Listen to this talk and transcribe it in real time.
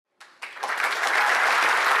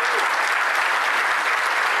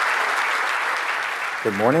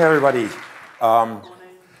Good morning, everybody.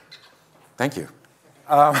 Thank you.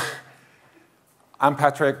 I'm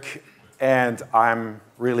Patrick, and I'm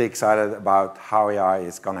really excited about how AI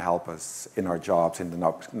is going to help us in our jobs in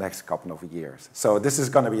the next couple of years. So this is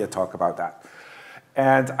going to be a talk about that.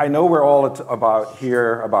 And I know we're all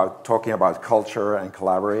about talking about culture and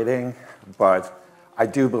collaborating, but I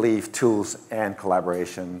do believe tools and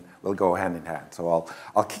collaboration will go hand in hand. So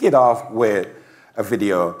I'll kick it off with a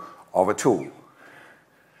video of a tool.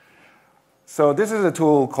 So this is a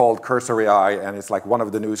tool called Cursor AI, and it's like one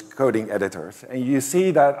of the new coding editors. And you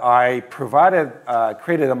see that I created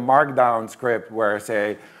a markdown script where I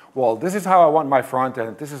say, well, this is how I want my front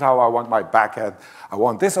end, this is how I want my back end, I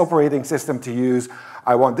want this operating system to use,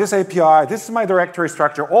 I want this API, this is my directory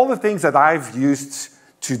structure, all the things that I've used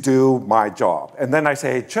to do my job. And then I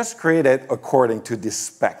say, just create it according to these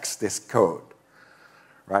specs, this code,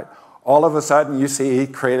 right? All of a sudden, you see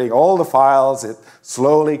creating all the files, it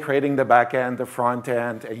slowly creating the back end, the front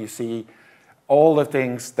end, and you see all the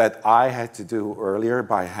things that I had to do earlier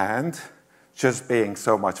by hand just being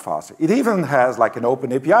so much faster. It even has like an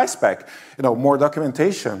open API spec, more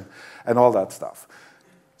documentation and all that stuff.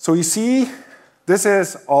 So you see, this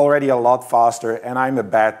is already a lot faster, and I'm a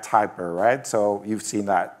bad typer, right? So you've seen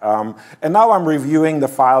that. And now I'm reviewing the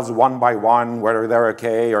files one by one, whether they're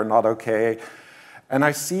OK or not OK. And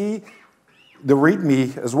I see the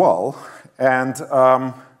README as well. And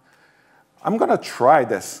I'm going to try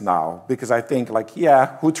this now, because I think,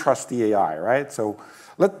 yeah, who trusts the AI, right? So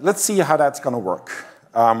let's see how that's going to work.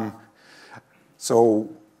 So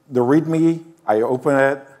the README, I open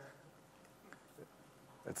it.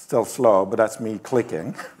 It's still slow, but that's me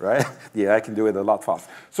clicking, right? The AI can do it a lot faster.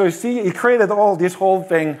 So you see, it created this whole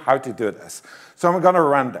thing, how to do this. So I'm going to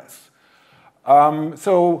run this.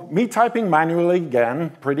 So me typing manually,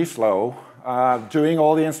 again, pretty slow, doing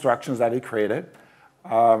all the instructions that it created,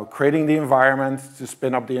 creating the environment to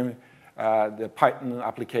spin up the Python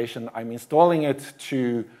application. I'm installing it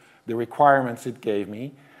to the requirements it gave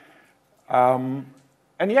me. And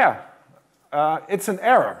yeah, it's an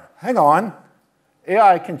error. Hang on.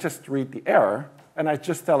 AI can just read the error, and I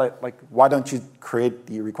just tell it, why don't you create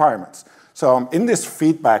the requirements? So I'm in this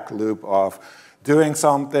feedback loop of doing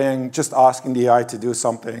something, just asking the AI to do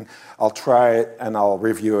something. I'll try it, and I'll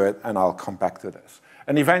review it, and I'll come back to this.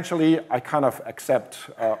 And eventually, I kind of accept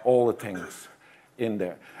all the things in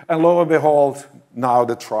there. And lo and behold, now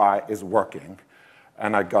the try is working,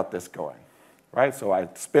 and I got this going, right? So I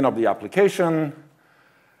spin up the application,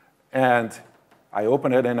 and I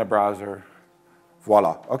open it in a browser.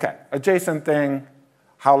 Voila. OK, adjacent thing.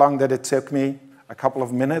 How long did it take me? A couple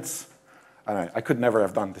of minutes. I could never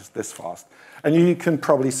have done this fast. And you can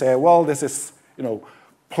probably say, well, this is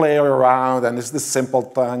play around, and it's this simple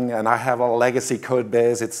thing, and I have a legacy code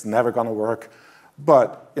base. It's never going to work.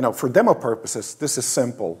 But for demo purposes, this is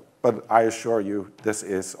simple. But I assure you, this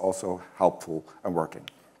is also helpful and working.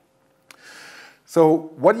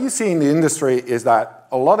 So what you see in the industry is that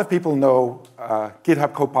a lot of people know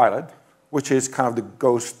GitHub Copilot, which is kind of the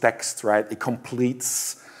ghost text, right? It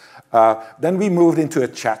completes. Then we moved into a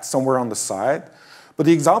chat somewhere on the side. But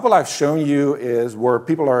the example I've shown you is where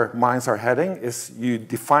people's minds are heading is you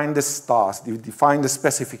define this task, you define the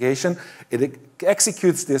specification, it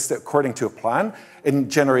executes this according to a plan, and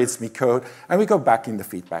generates me code, and we go back in the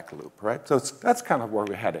feedback loop, right? So that's kind of where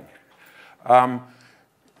we're heading. I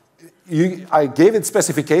gave it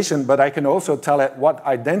specification, but I can also tell it what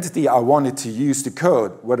identity I want it to use to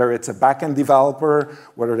code, whether it's a back-end developer,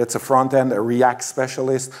 whether it's a front-end, a React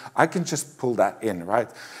specialist. I can just pull that in, right?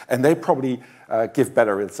 And they probably give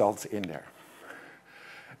better results in there.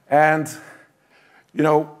 And,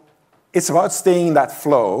 it's about staying in that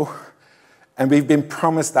flow. And we've been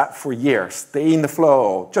promised that for years. Stay in the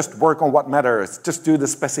flow. Just work on what matters. Just do the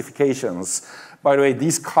specifications. By the way,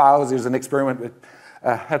 these cows, there's an experiment with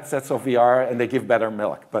headsets of VR, and they give better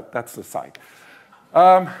milk, but that's the side.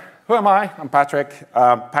 Who am I? I'm Patrick,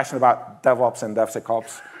 passionate about DevOps and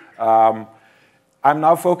DevSecOps. I'm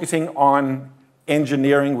now focusing on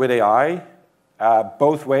engineering with AI,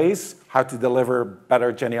 both ways, how to deliver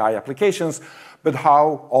better genAI applications, but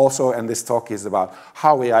how also, and this talk is about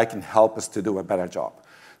how AI can help us to do a better job.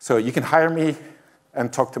 So you can hire me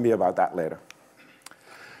and talk to me about that later.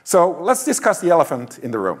 So let's discuss the elephant in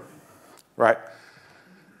the room, right?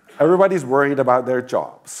 Everybody's worried about their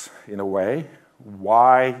jobs, in a way.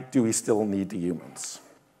 Why do we still need the humans?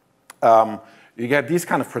 You get these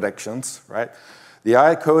kind of predictions, right? The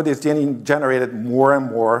AI code is generated more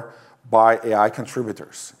and more by AI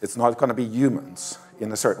contributors. It's not going to be humans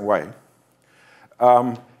in a certain way.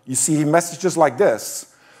 You see messages like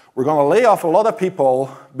this, We're going to lay off a lot of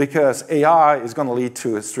people because AI is going to lead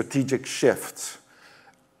to a strategic shift.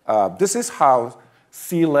 This is how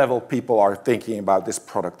C-level people are thinking about this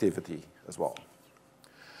productivity as well.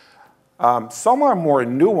 Some are more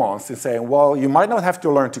nuanced in saying, well, you might not have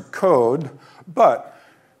to learn to code, but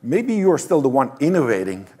maybe you're still the one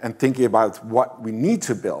innovating and thinking about what we need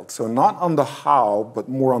to build. So not on the how, but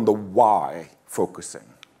more on the why focusing.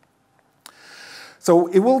 So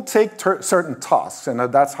it will take certain tasks, and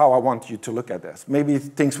that's how I want you to look at this. Maybe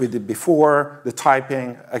things we did before, the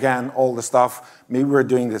typing, again, all the stuff. Maybe we're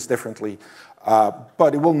doing this differently.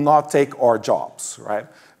 But it will not take our jobs, right?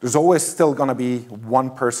 There's always still going to be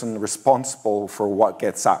one person responsible for what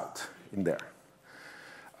gets out in there.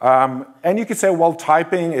 And you could say, well,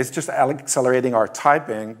 typing is just accelerating our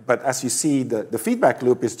typing. But as you see, the feedback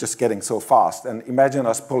loop is just getting so fast. And imagine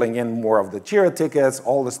us pulling in more of the Jira tickets,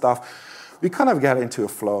 all the stuff. We kind of get into a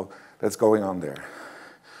flow that's going on there.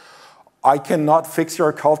 I cannot fix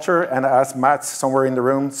your culture. And as Matt somewhere in the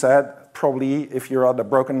room said, probably if you're on a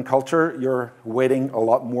broken culture, you're waiting a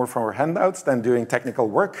lot more from our handouts than doing technical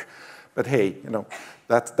work. But hey,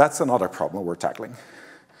 that's another problem we're tackling.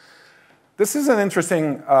 This is an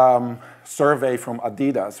interesting survey from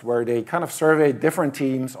Adidas, where they kind of survey different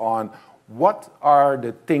teams on what are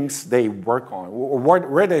the things they work on, or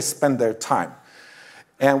where they spend their time.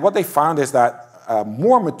 And what they found is that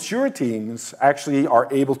more mature teams actually are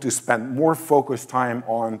able to spend more focused time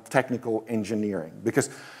on technical engineering,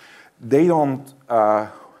 because they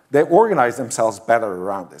organize themselves better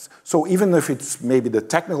around this. So even if it's maybe the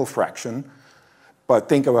technical fraction, but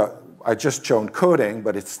think about, I just shown coding,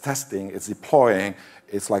 but it's testing, it's deploying,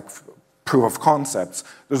 it's like proof of concepts.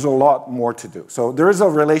 There's a lot more to do. So there is a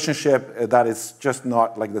relationship that is just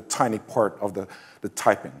not like the tiny part of the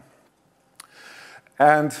typing.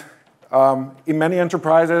 And in many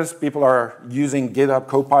enterprises, people are using GitHub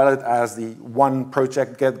Copilot as the one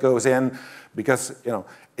project that goes in because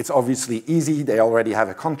it's obviously easy. They already have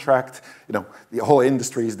a contract. The whole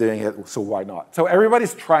industry is doing it, so why not? So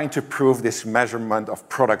everybody's trying to prove this measurement of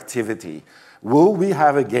productivity. Will we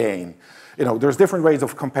have a gain? There's different ways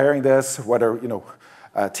of comparing this, whether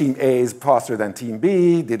Team A is faster than Team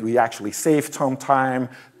B. Did we actually save some time?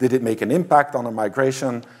 Did it make an impact on a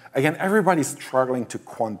migration? Again, everybody's struggling to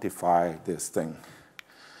quantify this thing.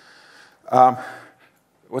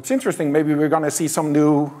 What's interesting, maybe we're going to see some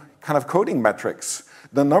new kind of coding metrics.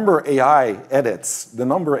 The number of AI edits, the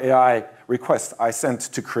number of AI requests I sent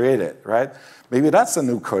to create it, right? Maybe that's a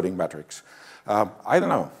new coding metrics. I don't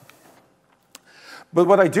know. But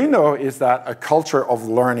what I do know is that a culture of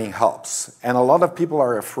learning helps. And a lot of people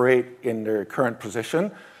are afraid in their current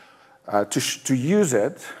position to use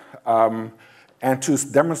it and to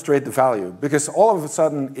demonstrate the value. Because all of a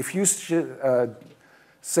sudden, if you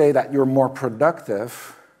say that you're more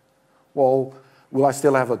productive, well, will I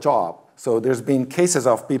still have a job? So there's been cases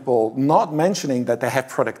of people not mentioning that they have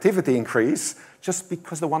productivity increase just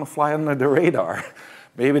because they want to fly under the radar.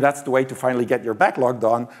 Maybe that's the way to finally get your backlog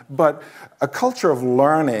done. But a culture of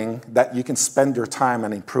learning that you can spend your time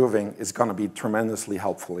and improving is going to be tremendously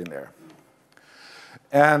helpful in there.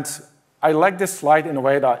 And I like this slide in a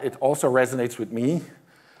way that it also resonates with me.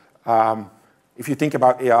 If you think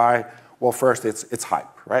about AI, well, first, it's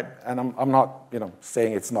hype, right? And I'm not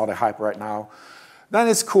saying it's not a hype right now. Then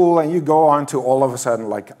it's cool, and you go on to all of a sudden,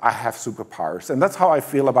 like, I have superpowers. And that's how I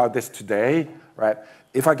feel about this today, right?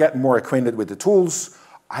 If I get more acquainted with the tools,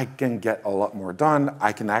 I can get a lot more done.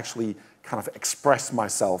 I can actually kind of express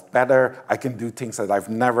myself better. I can do things that I've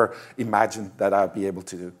never imagined that I'd be able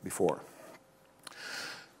to do before.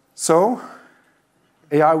 So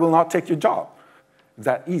AI will not take your job. It's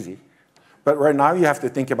that easy. But right now, you have to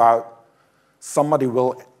think about somebody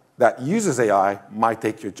that uses AI might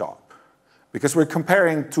take your job. Because we're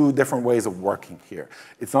comparing two different ways of working here.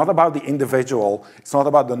 It's not about the individual. It's not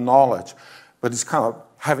about the knowledge. But it's kind of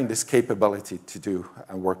having this capability to do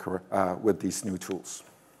and work with these new tools.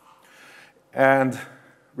 And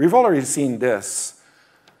we've already seen this.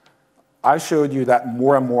 I showed you that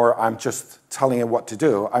more and more I'm just telling it what to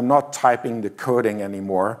do. I'm not typing the coding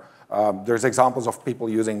anymore. There's examples of people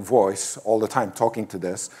using voice all the time talking to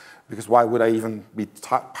this. Because why would I even be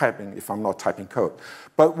typing if I'm not typing code?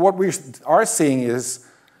 But what we are seeing is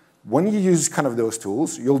when you use kind of those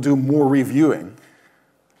tools, you'll do more reviewing,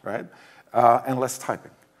 right? And less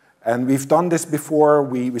typing. And we've done this before.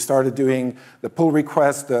 We started doing the pull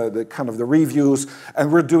requests, the kind of the reviews, and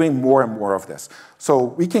we're doing more and more of this. So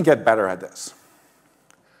we can get better at this.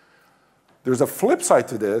 There's a flip side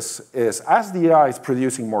to this, is as the AI is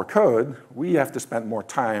producing more code, we have to spend more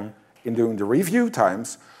time in doing the review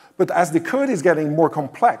times. But as the code is getting more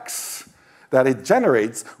complex, that it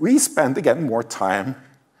generates, we spend, again, more time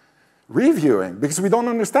reviewing because we don't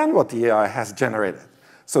understand what the AI has generated.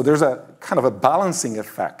 So there's a kind of a balancing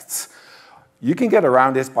effect. You can get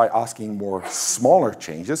around this by asking more smaller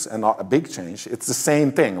changes and not a big change. It's the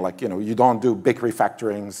same thing. Like, you don't do big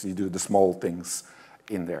refactorings, you do the small things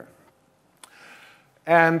in there.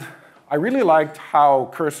 And I really liked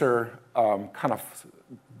how Cursor kind of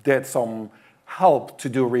did some help to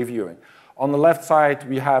do reviewing. On the left side,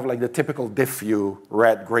 we have like the typical diff view,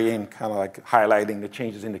 red, green, kind of like highlighting the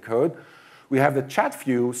changes in the code. We have the chat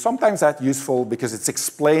view. Sometimes that's useful because it's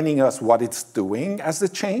explaining us what it's doing as the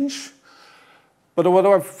change. But what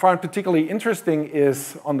I find particularly interesting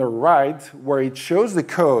is on the right, where it shows the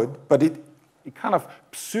code, but it kind of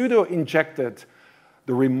pseudo-injected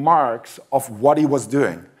the remarks of what he was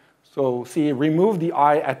doing. So see, remove the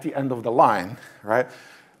I at the end of the line, right?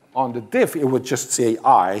 On the diff, it would just say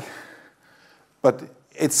I, but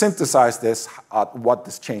it synthesized this, what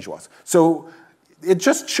this change was. So it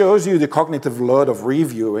just shows you the cognitive load of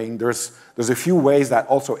reviewing. There's a few ways that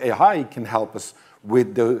also AI can help us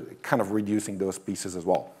with the kind of reducing those pieces as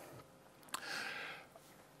well.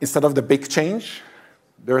 Instead of the big change,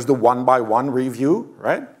 there's the one-by-one review,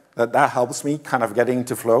 right? That helps me kind of getting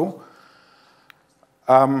into flow.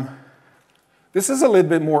 This is a little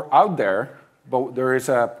bit more out there, but there is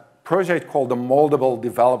a project called the Moldable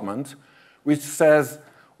Development, which says,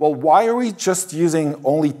 well, why are we just using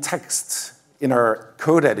only text in our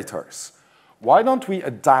code editors? Why don't we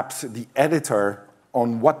adapt the editor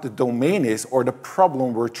on what the domain is or the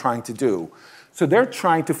problem we're trying to do? So they're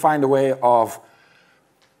trying to find a way of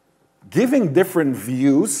giving different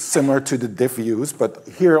views, similar to the diff views, but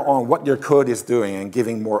here on what your code is doing and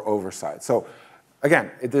giving more oversight. So again,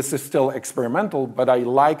 this is still experimental, but I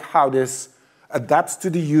like how this adapts to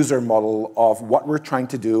the user model of what we're trying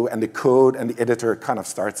to do, and the code and the editor kind of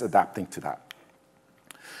starts adapting to that.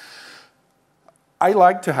 I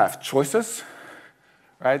like to have choices,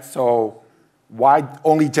 right? So why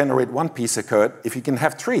only generate one piece of code if you can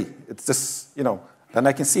have three? It's just, then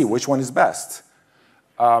I can see which one is best.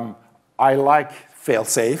 I like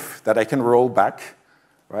fail-safe, that I can roll back,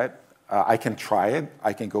 right? I can try it,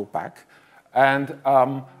 I can go back. And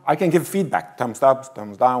I can give feedback, thumbs up,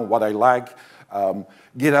 thumbs down, what I like.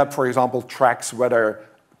 GitHub, for example, tracks whether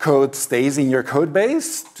code stays in your code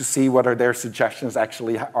base to see whether their suggestions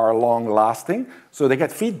actually are long-lasting. So they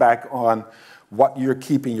get feedback on what you're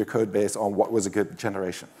keeping your code base on, what was a good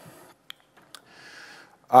generation.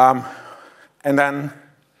 And then,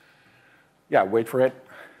 yeah, wait for it.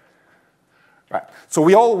 Right. So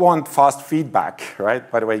we all want fast feedback, right?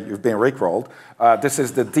 By the way, you've been rickrolled. This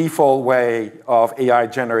is the default way of AI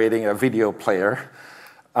generating a video player.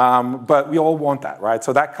 But we all want that, right?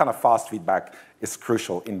 So that kind of fast feedback is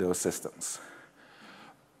crucial in those systems.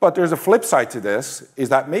 But there's a flip side to this, is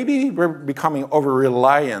that maybe we're becoming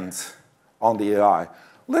over-reliant on the AI.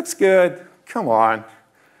 Looks good, come on,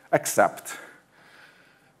 accept.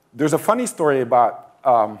 There's a funny story about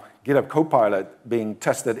GitHub Copilot being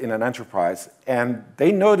tested in an enterprise, and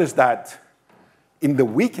they noticed that in the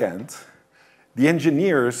weekend, the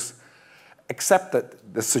engineers accepted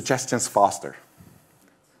the suggestions faster.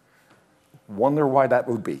 Wonder why that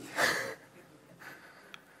would be.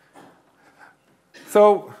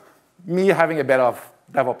 So me having a bit of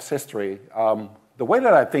DevOps history, the way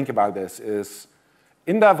that I think about this is,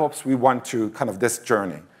 in DevOps, we went through kind of this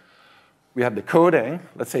journey. We had the coding,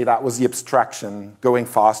 let's say that was the abstraction, going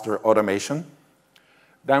faster, automation.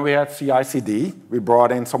 Then we had CI/CD. We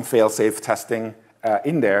brought in some fail-safe testing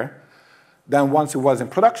in there. Then once it was in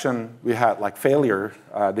production, we had like failure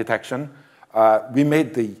detection. We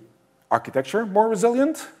made the architecture more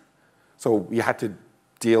resilient. So we had to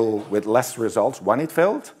deal with less results when it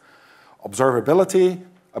failed. Observability,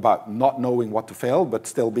 about not knowing what to fail, but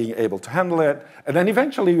still being able to handle it. And then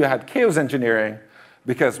eventually we had chaos engineering,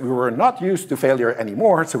 because we were not used to failure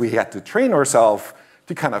anymore, so we had to train ourselves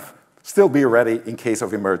to kind of still be ready in case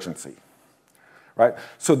of emergency, right?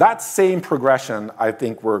 So that same progression, I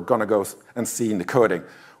think we're going to go and see in the coding.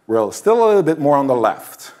 We're still a little bit more on the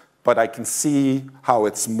left, but I can see how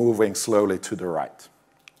it's moving slowly to the right.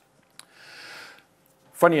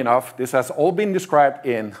 Funny enough, this has all been described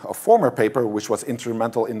in a former paper, which was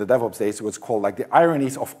instrumental in the DevOps days. It was called like the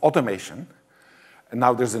ironies of automation. And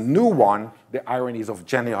now there's a new one, the ironies of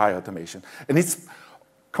GenAI automation. And it's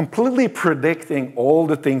completely predicting all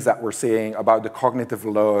the things that we're seeing about the cognitive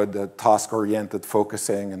load, the task-oriented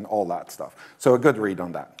focusing, and all that stuff. So a good read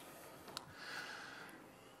on that.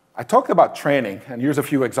 I talked about training, and here's a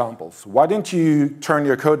few examples. Why don't you turn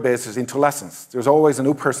your code bases into lessons? There's always a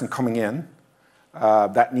new person coming in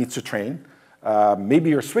that needs to train. Maybe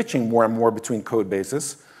you're switching more and more between code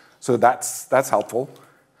bases, so that's helpful.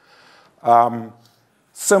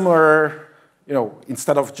 Similar,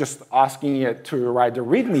 instead of just asking it to write a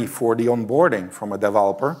README for the onboarding from a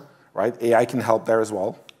developer, right? AI can help there as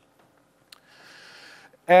well.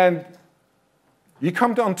 And you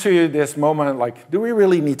come down to this moment, like, do we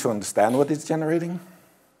really need to understand what it's generating?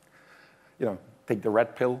 Take the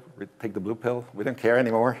red pill, take the blue pill. We don't care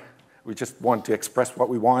anymore. We just want to express what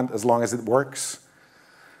we want as long as it works.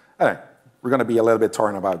 Anyway, we're going to be a little bit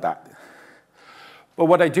torn about that. But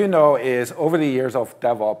what I do know is over the years of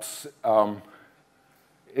DevOps,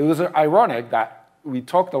 it was ironic that we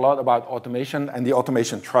talked a lot about automation and the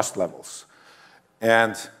automation trust levels.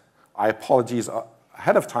 And I apologize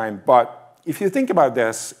ahead of time, but if you think about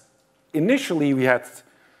this, initially we had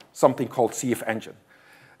something called CF Engine.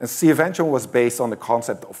 And CF Engine was based on the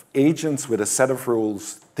concept of agents with a set of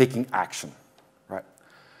rules taking action, right?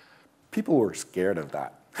 People were scared of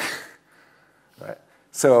that, right?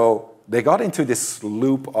 So they got into this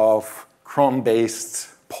loop of cron-based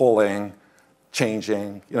polling,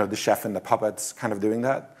 changing, the chef and the puppets kind of doing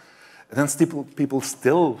that. And then people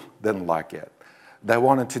still didn't like it. They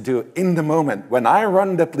wanted to do in the moment. When I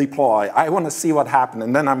run the deploy, I want to see what happened,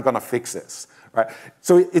 and then I'm going to fix this. Right?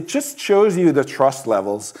 So it just shows you the trust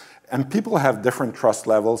levels, and people have different trust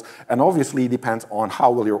levels, and obviously it depends on how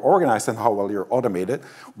well you're organized and how well you're automated,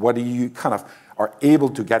 whether you kind of are able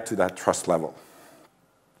to get to that trust level.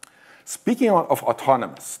 Speaking of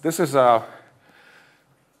autonomous, this is a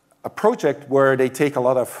project where they take a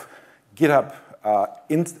lot of GitHub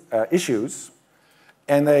issues,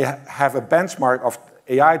 and they have a benchmark of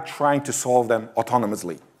AI trying to solve them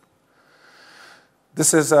autonomously.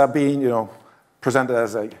 This is being, presented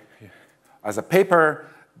as a paper.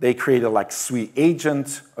 They created like SWE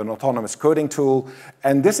agent, an autonomous coding tool.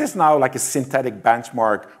 And this is now like a synthetic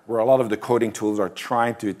benchmark where a lot of the coding tools are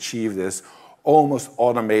trying to achieve this almost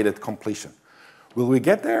automated completion. Will we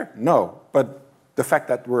get there? No. But the fact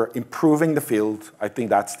that we're improving the field, I think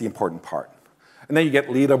that's the important part. And then you get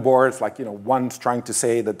leaderboards, like one's trying to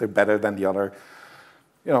say that they're better than the other.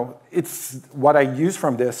 It's what I use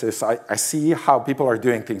from this is I see how people are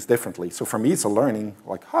doing things differently. So for me, it's a learning,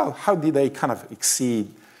 like how did they kind of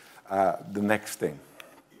exceed the next thing?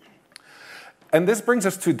 And this brings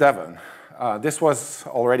us to Devon. This was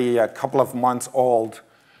already a couple of months old.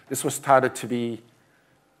 This was started to be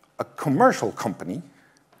a commercial company,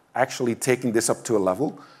 actually taking this up to a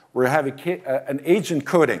level where you have an agent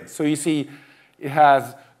coding. So you see it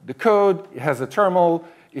has the code, it has a terminal,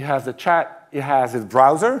 it has a chat, it has a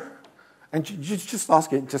browser, and you just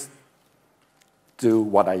ask it, just do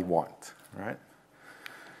what I want, right?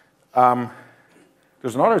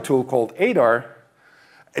 There's another tool called ADAR,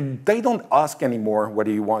 and they don't ask anymore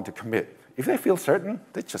whether you want to commit. If they feel certain,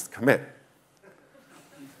 they just commit.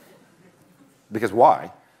 Because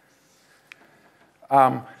why?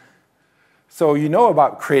 So you know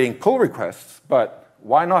about creating pull requests, but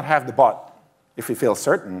why not have the bot, if you feel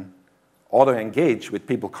certain, auto-engage with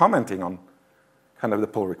people commenting on kind of the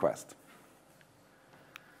pull request?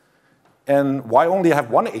 And why only have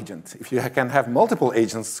one agent if you can have multiple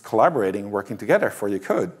agents collaborating, working together for your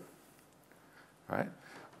code? Right?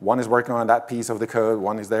 One is working on that piece of the code,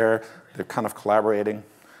 one is there, they're kind of collaborating.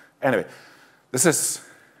 Anyway, this is,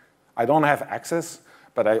 I don't have access,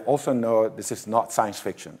 but I also know this is not science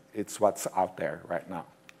fiction. It's what's out there right now.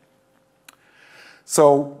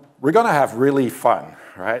 So we're going to have really fun,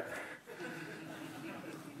 right?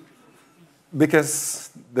 Because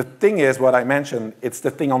the thing is, what I mentioned, it's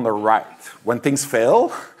the thing on the right. When things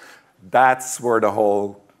fail, that's where the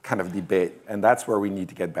whole kind of debate, and that's where we need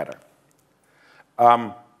to get better.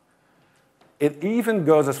 It even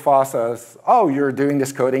goes as fast as, oh, you're doing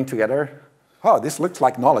this coding together. Oh, this looks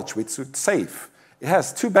like knowledge we should save. It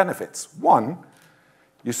has two benefits. One,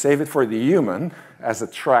 you save it for the human as a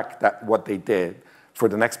track that what they did for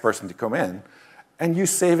the next person to come in. And you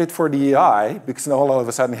save it for the AI because now all of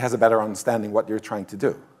a sudden it has a better understanding what you're trying to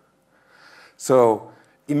do. So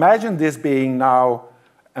imagine this being now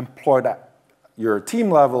employed at your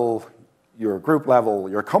team level, your group level,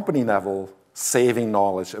 your company level, saving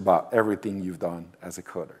knowledge about everything you've done as a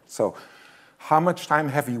coder. So how much time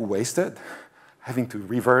have you wasted having to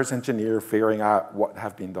reverse engineer, figuring out what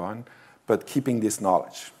have been done, but keeping this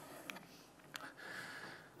knowledge?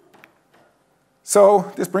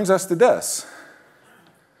 So this brings us to this.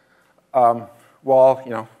 Well,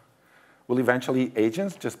 will eventually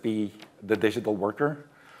agents just be the digital worker?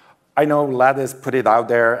 I know Lattice put it out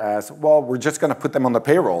there as, well, we're just going to put them on the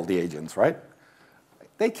payroll, the agents, right?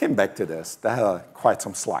 They came back to this. They had quite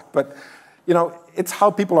some slack. But it's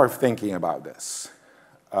how people are thinking about this.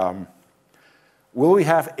 Will we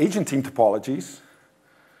have agent team topologies?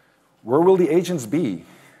 Where will the agents be,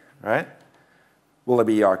 right? Will it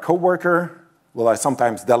be our coworker? Will I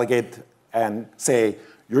sometimes delegate and say,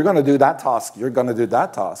 you're going to do that task, you're going to do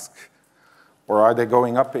that task? Or are they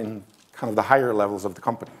going up in kind of the higher levels of the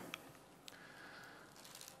company?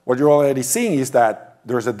 What you're already seeing is that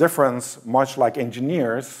there's a difference, much like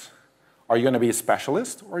engineers. Are you going to be a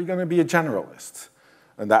specialist, or are you going to be a generalist?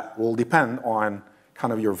 And that will depend on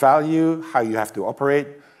kind of your value, how you have to operate.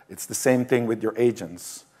 It's the same thing with your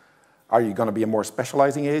agents. Are you going to be a more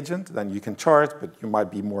specializing agent? Then you can charge, but you might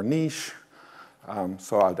be more niche.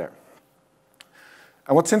 So out there.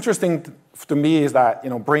 And what's interesting to me is that,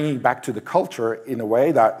 bringing back to the culture in a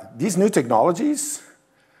way that these new technologies,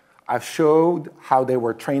 I've showed how they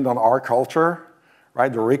were trained on our culture,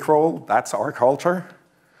 right? The Rickroll, that's our culture.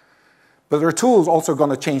 But their tools also going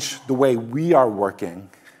to change the way we are working.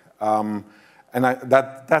 And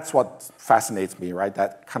that's what fascinates me, right?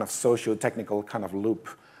 That kind of socio-technical kind of loop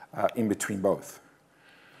in between both.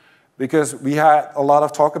 Because we had a lot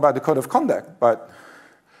of talk about the code of conduct, but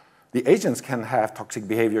the agents can have toxic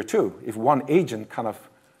behavior too. If one agent kind of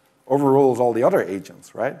overrules all the other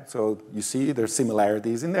agents, right? So you see there's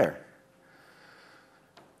similarities in there.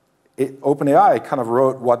 OpenAI kind of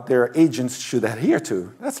wrote what their agents should adhere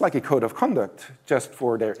to. That's like a code of conduct just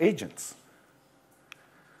for their agents.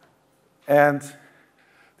 And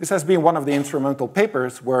this has been one of the instrumental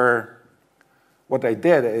papers where what they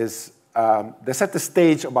did is they set the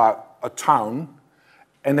stage about a town,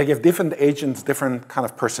 and they give different agents different kind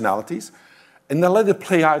of personalities, and they let it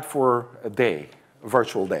play out for a day, a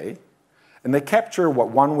virtual day. And they capture what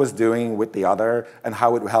one was doing with the other, and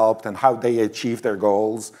how it helped, and how they achieved their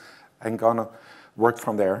goals, and gonna work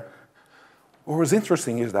from there. What was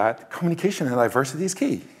interesting is that communication and diversity is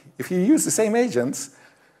key. If you use the same agents,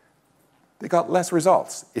 they got less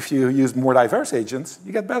results. If you use more diverse agents,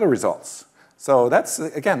 you get better results. So that's,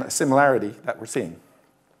 again, a similarity that we're seeing.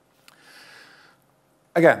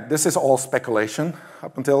 Again, this is all speculation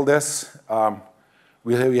up until this.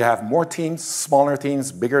 We have more teams, smaller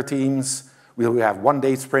teams, bigger teams. We have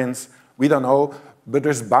one-day sprints. We don't know, but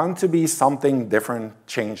there's bound to be something different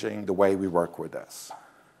changing the way we work with this.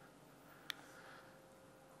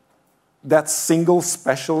 That single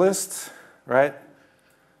specialist, right?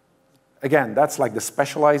 Again, that's like the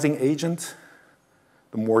specializing agent,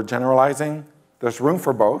 the more generalizing. There's room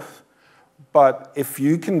for both. But if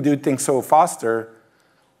you can do things so faster,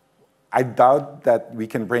 I doubt that we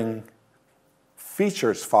can bring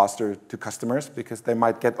features faster to customers because they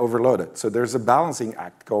might get overloaded. So there's a balancing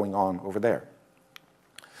act going on over there.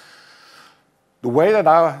 The way that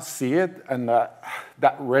I see it, and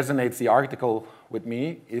that resonates the article with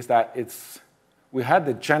me, is that we had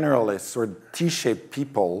the generalists or T-shaped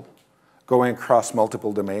people going across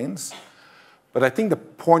multiple domains. But I think the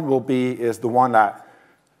point will be is the one that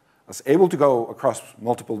is able to go across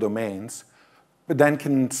multiple domains, but then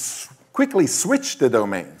can quickly switch the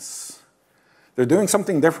domains. They're doing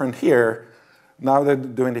something different here, now they're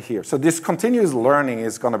doing it here. So this continuous learning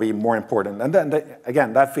is going to be more important. And then,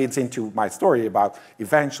 again, that feeds into my story about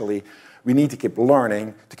eventually we need to keep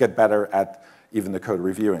learning to get better at even the code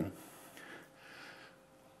reviewing.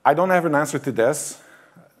 I don't have an answer to this,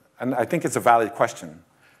 and I think it's a valid question.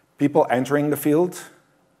 People entering the field,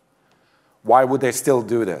 why would they still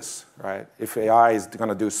do this, right? If AI is going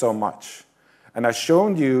to do so much. And I've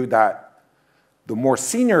shown you that the more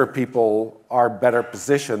senior people are better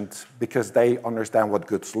positioned because they understand what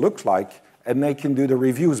good looks like, and they can do the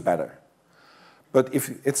reviews better. But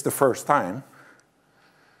if it's the first time,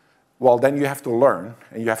 well, then you have to learn,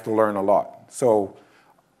 and you have to learn a lot. So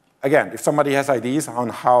again, if somebody has ideas on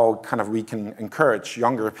how kind of we can encourage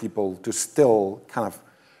younger people to still kind of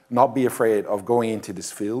not be afraid of going into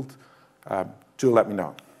this field, do let me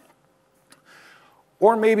know.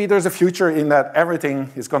 Or maybe there's a future in that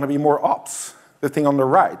everything is going to be more ops, the thing on the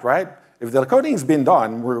right? If the coding's been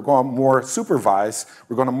done, we're going to more supervise,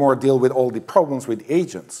 we're going to more deal with all the problems with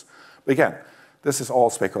agents. But again, this is all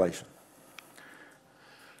speculation.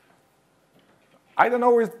 I don't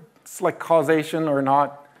know if it's like causation or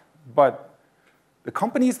not, but the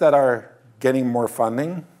companies that are getting more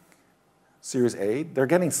funding, Series A, they're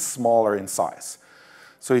getting smaller in size.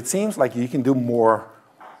 So it seems like you can do more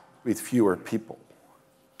with fewer people.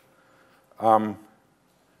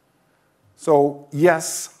 So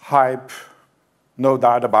yes, hype, no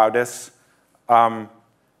doubt about this.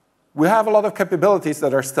 We have a lot of capabilities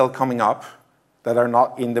that are still coming up that are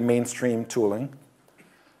not in the mainstream tooling.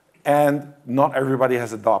 And not everybody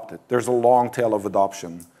has adopted. There's a long tail of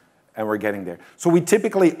adoption, and we're getting there. So we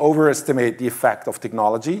typically overestimate the effect of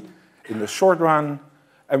technology in the short run,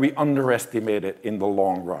 and we underestimate it in the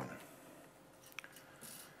long run.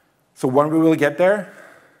 So when we will get there,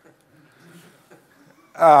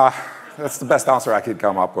 that's the best answer I could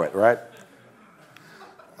come up with, right?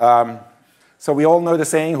 So we all know the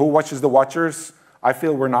saying, who watches the watchers? I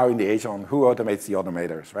feel we're now in the age on who automates the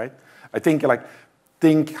automators, right? I think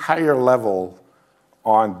think higher level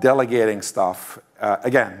on delegating stuff.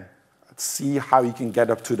 Again, see how you can get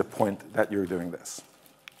up to the point that you're doing this.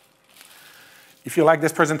 If you like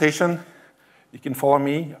this presentation, you can follow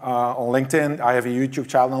me on LinkedIn. I have a YouTube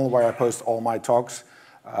channel where I post all my talks.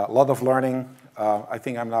 A lot of learning. I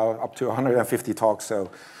think I'm now up to 150 talks, so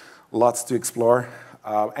lots to explore.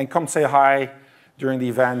 And come say hi during the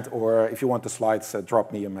event, or if you want the slides,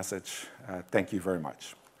 drop me a message. Thank you very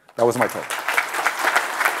much. That was my talk.